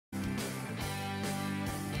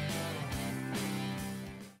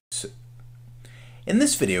In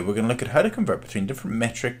this video, we're going to look at how to convert between different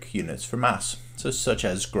metric units for mass, such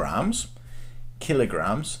as grams,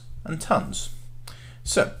 kilograms, and tons.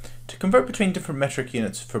 So, to convert between different metric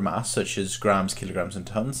units for mass, such as grams, kilograms, and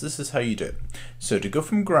tons, this is how you do it. So, to go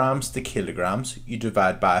from grams to kilograms, you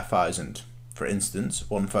divide by 1,000. For instance,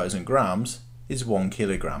 1,000 grams is 1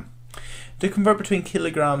 kilogram. To convert between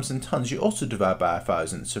kilograms and tons, you also divide by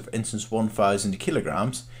 1,000. So, for instance, 1,000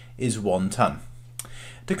 kilograms is 1 ton.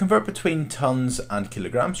 To convert between tons and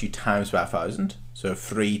kilograms, you times by 1,000. So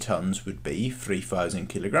 3 tons would be 3,000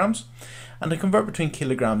 kilograms. And to convert between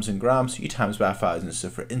kilograms and grams, you times by 1,000. So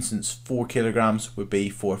for instance, 4 kilograms would be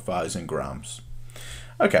 4,000 grams.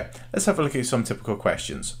 Okay, let's have a look at some typical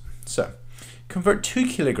questions. So, convert 2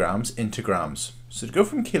 kilograms into grams. So to go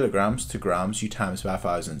from kilograms to grams, you times by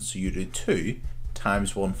 1,000. So you do 2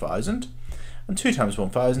 times 1,000. And 2 times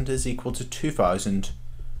 1,000 is equal to 2,000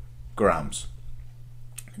 grams.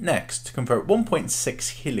 Next, to convert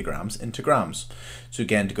 1.6 kilograms into grams. So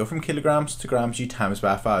again, to go from kilograms to grams, you times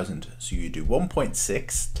by 1,000. So you do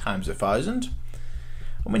 1.6 times 1,000.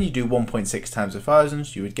 And when you do 1.6 times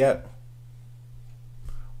 1,000, you would get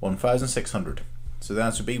 1,600. So the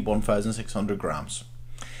answer would be 1,600 grams.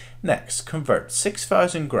 Next, convert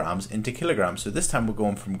 6,000 grams into kilograms. So this time we're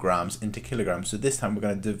going from grams into kilograms. So this time we're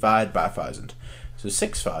going to divide by 1,000. So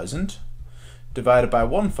 6,000 divided by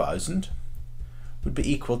 1,000 would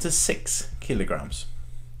be equal to 6 kilograms.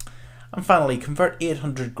 And finally, convert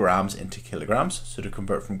 800 grams into kilograms. So to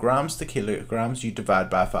convert from grams to kilograms, you divide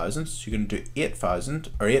by 1,000. So you're going to do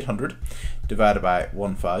 800 divided by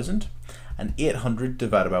 1,000. And 800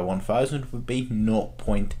 divided by 1,000 would be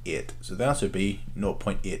 0.8. So the answer would be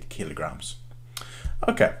 0.8 kilograms.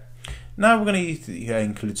 Okay, now we're going to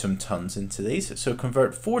include some tons into these. So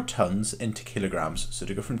convert 4 tons into kilograms. So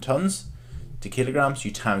to go from tons to kilograms,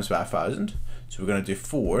 you times by 1,000. So we're going to do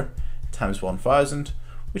 4 times 1,000,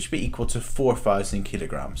 which would be equal to 4,000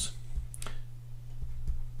 kilograms.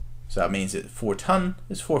 So that means that 4 ton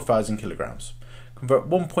is 4,000 kilograms. Convert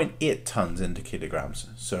 1.8 tons into kilograms.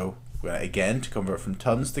 So again, to convert from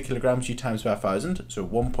tons to kilograms, you times by 1,000. So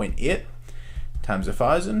 1.8 times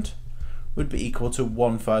 1,000 would be equal to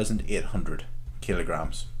 1,800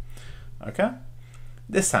 kilograms. Okay?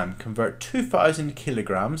 This time, convert 2,000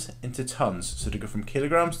 kilograms into tons. So to go from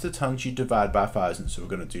kilograms to tons, you divide by 1,000. So we're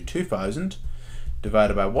going to do 2,000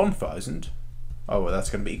 divided by 1,000. Oh, well, that's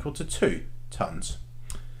going to be equal to 2 tons.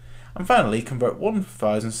 And finally, convert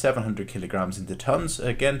 1,700 kilograms into tons.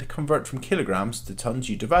 Again, to convert from kilograms to tons,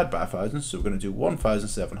 you divide by 1,000. So we're going to do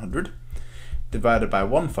 1,700 divided by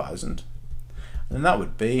 1,000. And that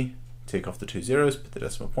would be, take off the 2 zeros, put the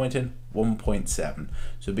decimal point in, 1.7.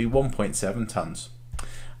 So it'd be 1.7 tons.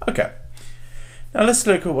 Okay, now let's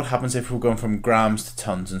look at what happens if we're going from grams to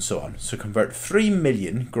tons and so on. So convert 3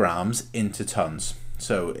 million grams into tons.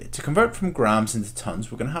 So to convert from grams into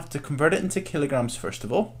tons, we're going to have to convert it into kilograms first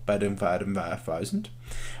of all, by dividing by 1,000.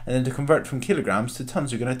 And then to convert from kilograms to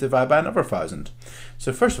tons, we're going to divide by another 1,000.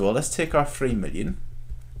 So first of all, let's take our 3 million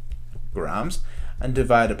grams and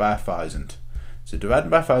divide it by 1,000. So dividing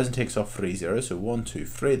by 1,000 takes off 3 zeros, so 1, 2,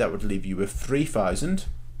 3. That would leave you with 3,000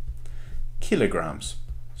 kilograms.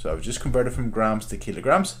 So I've just converted from grams to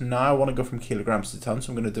kilograms. Now I want to go from kilograms to tons, so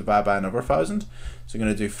I'm going to divide by another 1,000. So I'm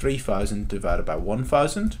going to do 3,000 divided by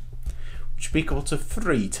 1,000, which would be equal to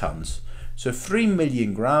 3 tons. So 3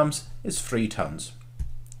 million grams is 3 tons.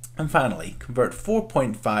 And finally, convert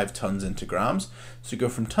 4.5 tons into grams. So go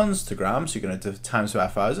from tons to grams, you're going to do times by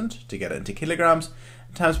 1,000 to get it into kilograms,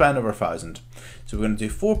 and times by another 1,000. So we're going to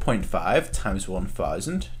do 4.5 times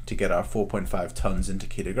 1,000 to get our 4.5 tons into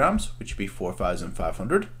kilograms, which would be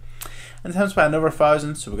 4,500. And times by another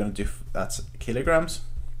 1,000, so we're going to do, that's kilograms.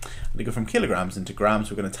 And to go from kilograms into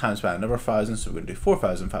grams, we're going to times by another 1,000, so we're going to do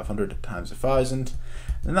 4,500 times 1,000.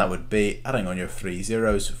 And that would be, adding on your 3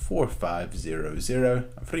 zeros, 4,500,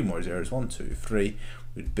 and 3 more zeros, 1, 2, 3,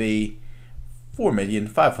 would be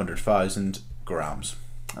 4,500,000 grams.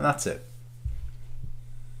 And that's it.